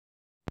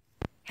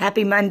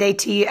Happy Monday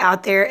to you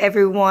out there,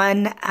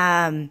 everyone.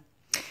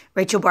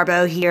 Rachel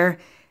Baribeau here.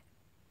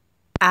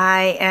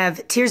 I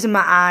have tears in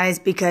my eyes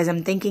because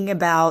I'm thinking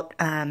about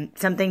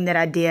something that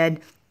I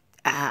did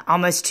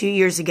almost 2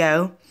 years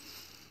ago.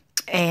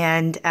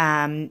 And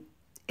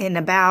in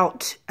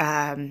about,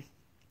 at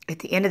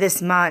the end of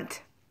this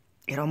month,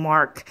 it'll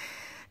mark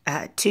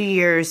 2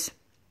 years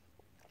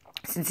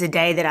since the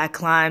day that I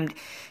climbed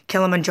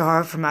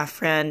Kilimanjaro for my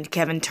friend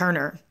Kevin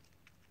Turner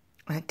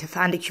to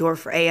find a cure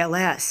for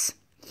ALS.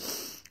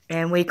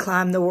 And we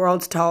climbed the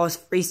world's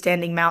tallest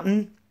freestanding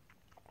mountain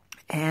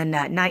and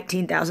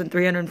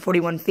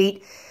 19,341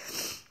 feet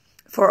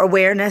for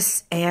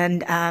awareness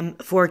and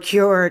for a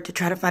cure, to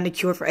try to find a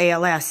cure for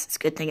ALS. It's a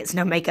good thing it's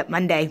no makeup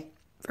Monday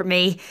for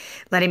me,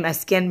 letting my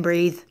skin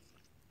breathe.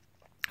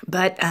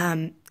 But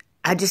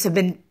I just have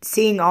been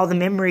seeing all the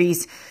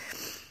memories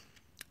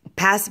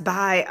pass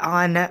by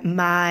on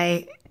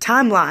my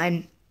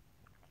timeline.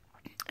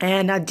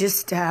 And I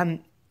just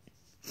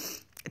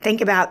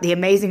think about the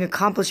amazing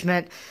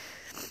accomplishment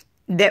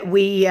that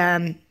we,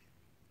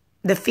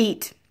 the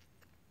feat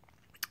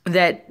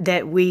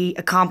that we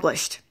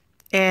accomplished.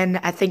 And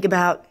I think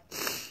about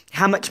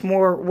how much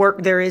more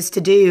work there is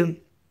to do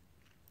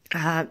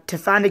to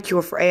find a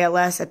cure for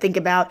ALS. I think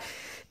about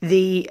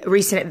the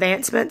recent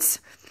advancements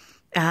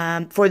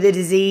for the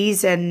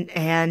disease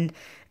and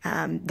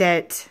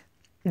that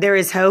there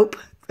is hope.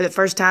 For the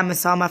first time, I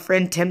saw my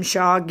friend Tim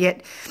Shaw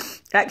get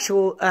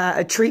actual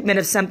a treatment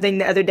of something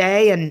the other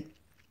day. And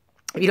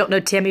if you don't know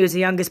Tim, he was the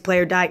youngest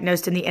player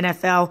diagnosed in the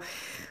NFL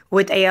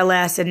with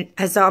ALS, and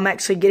I saw him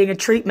actually getting a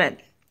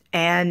treatment.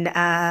 And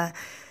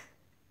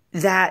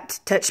that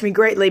touched me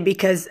greatly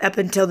because up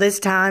until this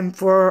time,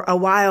 for a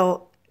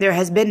while, there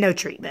has been no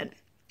treatment.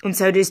 And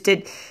so just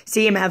to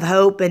see him have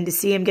hope and to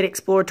see him get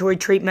exploratory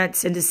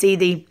treatments and to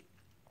see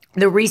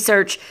the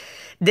research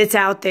that's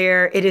out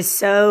there, it is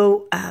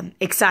so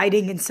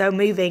exciting and so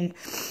moving.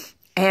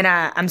 And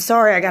I'm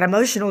sorry I got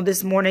emotional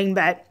this morning,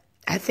 but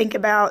I think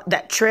about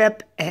that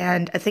trip,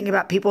 and I think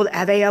about people that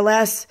have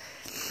ALS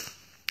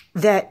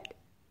that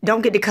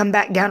don't get to come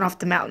back down off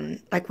the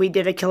mountain like we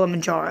did at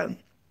Kilimanjaro.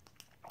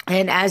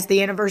 And as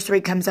the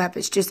anniversary comes up,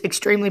 it's just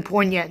extremely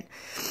poignant.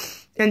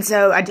 And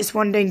so I just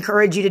wanted to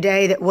encourage you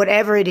today that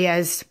whatever it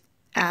is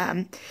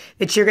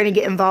that you're going to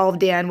get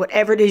involved in,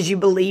 whatever it is you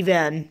believe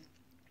in,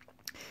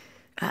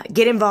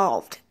 get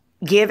involved.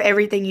 Give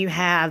everything you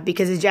have,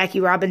 because as Jackie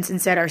Robinson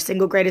said, our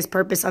single greatest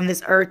purpose on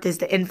this earth is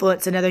to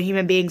influence another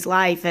human being's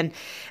life. And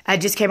I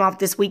just came off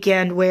this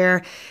weekend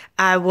where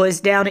I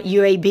was down at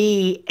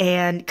UAB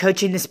and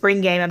coaching the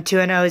spring game. I'm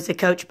 2-0 as a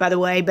coach, by the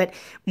way. But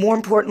more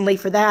importantly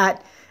for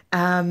that,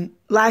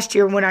 last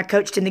year when I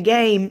coached in the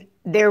game,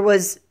 they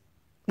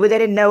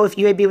didn't know if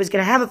UAB was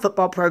going to have a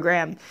football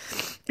program.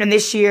 And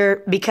this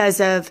year,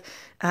 because of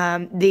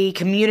the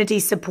community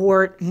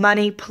support,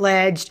 money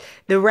pledged,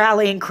 the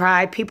rallying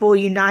cry, people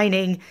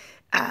uniting,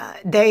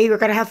 they were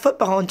going to have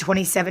football in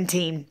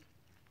 2017.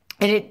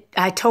 And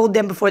I told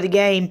them before the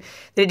game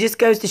that it just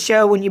goes to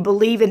show when you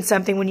believe in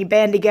something, when you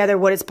band together,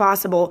 what is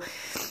possible.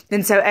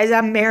 And so as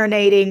I'm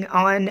marinating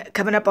on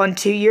coming up on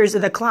 2 years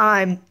of the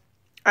climb,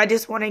 I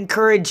just want to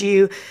encourage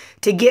you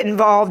to get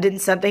involved in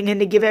something and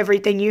to give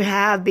everything you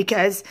have,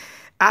 because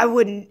I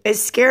wouldn't,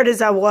 as scared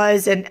as I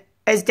was and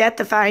as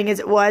death-defying as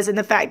it was, and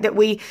the fact that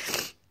we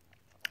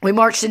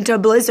marched into a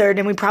blizzard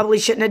and we probably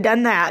shouldn't have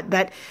done that,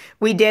 but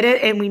we did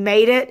it and we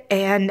made it,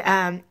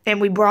 and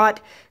we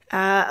brought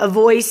a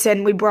voice,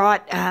 and we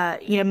brought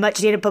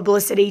much needed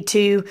publicity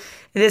to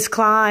this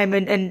climb,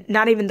 and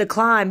not even the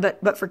climb,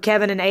 but for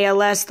Kevin and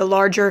ALS, the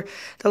larger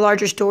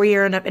story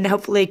here, and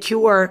hopefully a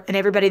cure, and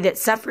everybody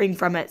that's suffering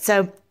from it.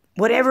 So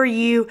whatever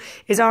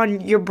is on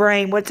your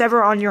brain,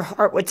 whatever on your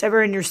heart,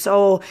 whatever in your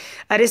soul,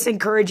 I just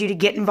encourage you to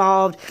get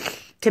involved,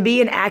 to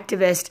be an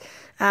activist,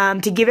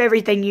 to give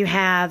everything you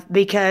have,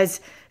 because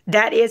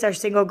that is our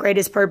single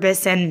greatest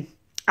purpose. And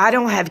I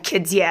don't have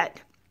kids yet,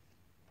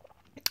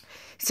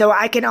 so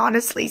I can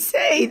honestly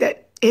say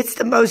that it's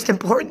the most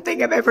important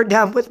thing I've ever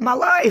done with my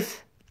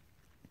life.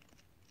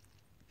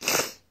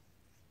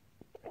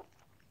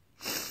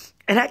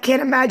 And I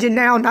can't imagine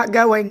now not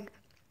going.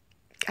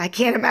 I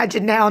can't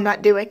imagine now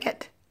not doing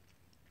it.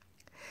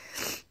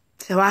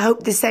 So I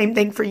hope the same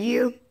thing for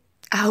you.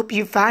 I hope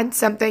you find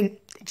something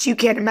that you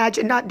can't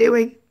imagine not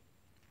doing.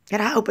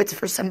 And I hope it's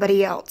for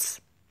somebody else.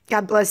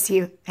 God bless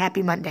you.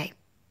 Happy Monday.